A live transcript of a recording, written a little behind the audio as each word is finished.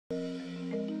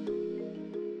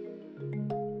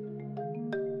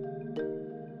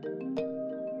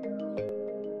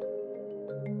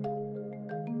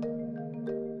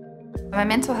I'm a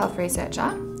mental health researcher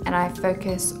and I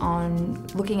focus on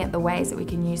looking at the ways that we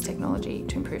can use technology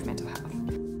to improve mental health.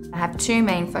 I have two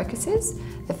main focuses.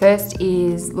 The first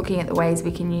is looking at the ways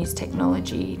we can use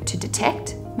technology to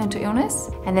detect mental illness,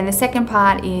 and then the second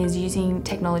part is using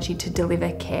technology to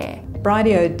deliver care.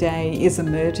 Bridianne O'Dea is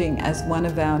emerging as one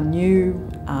of our new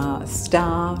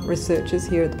star researchers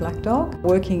here at the Black Dog,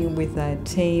 working with a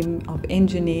team of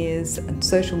engineers and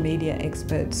social media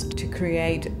experts to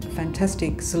create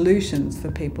fantastic solutions for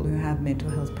people who have mental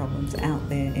health problems out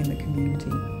there in the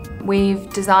community.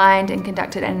 We've designed and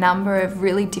conducted a number of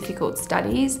really difficult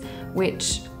studies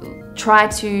which try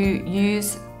to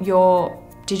use your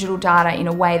digital data in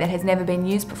a way that has never been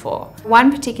used before.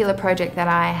 One particular project that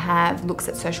I have looks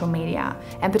at social media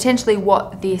and potentially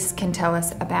what this can tell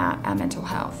us about our mental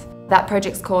health. That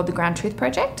project's called the Ground Truth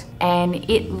Project, and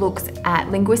it looks at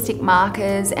linguistic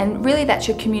markers, and really that's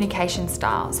your communication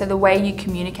style. So the way you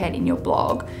communicate in your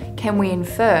blog, can we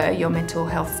infer your mental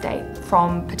health state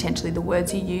from potentially the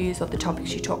words you use or the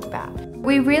topics you talk about?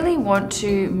 We really want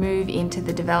to move into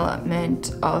the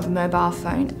development of mobile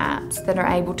phone apps that are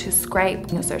able to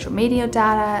scrape your social media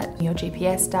data, your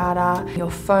GPS data,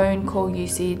 your phone call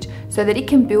usage, so that it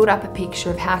can build up a picture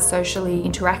of how socially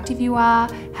interactive you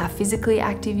are, how physically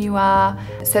active you are,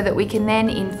 so that we can then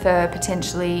infer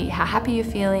potentially how happy you're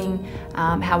feeling,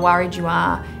 how worried you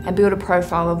are, and build a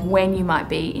profile of when you might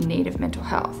be in need of mental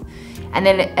health. And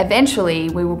then eventually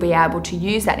we will be able to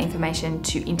use that information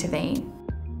to intervene.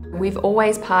 We've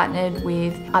always partnered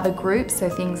with other groups, so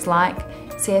things like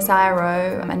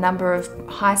CSIRO, a number of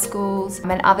high schools and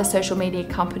other social media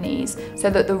companies, so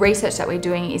that the research that we're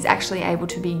doing is actually able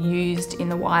to be used in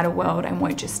the wider world and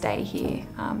won't just stay here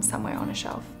somewhere on a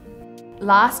shelf.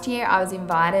 Last year I was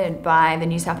invited by the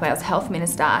New South Wales Health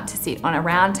Minister to sit on a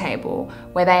round table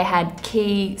where they had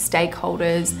key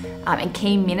stakeholders and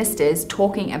key ministers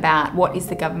talking about what is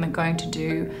the government going to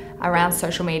do around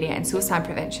social media and suicide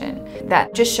prevention.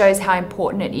 That just shows how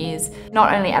important it is,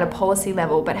 not only at a policy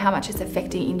level, but how much it's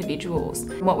affecting individuals.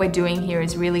 What we're doing here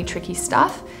is really tricky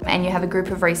stuff, and you have a group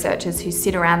of researchers who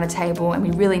sit around the table and we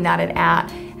really nut it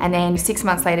out, and then 6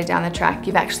 months later down the track,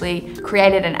 you've actually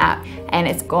created an app and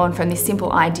it's gone from this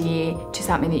simple idea to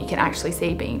something that you can actually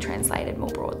see being translated more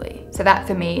broadly. So that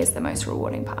for me is the most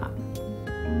rewarding part.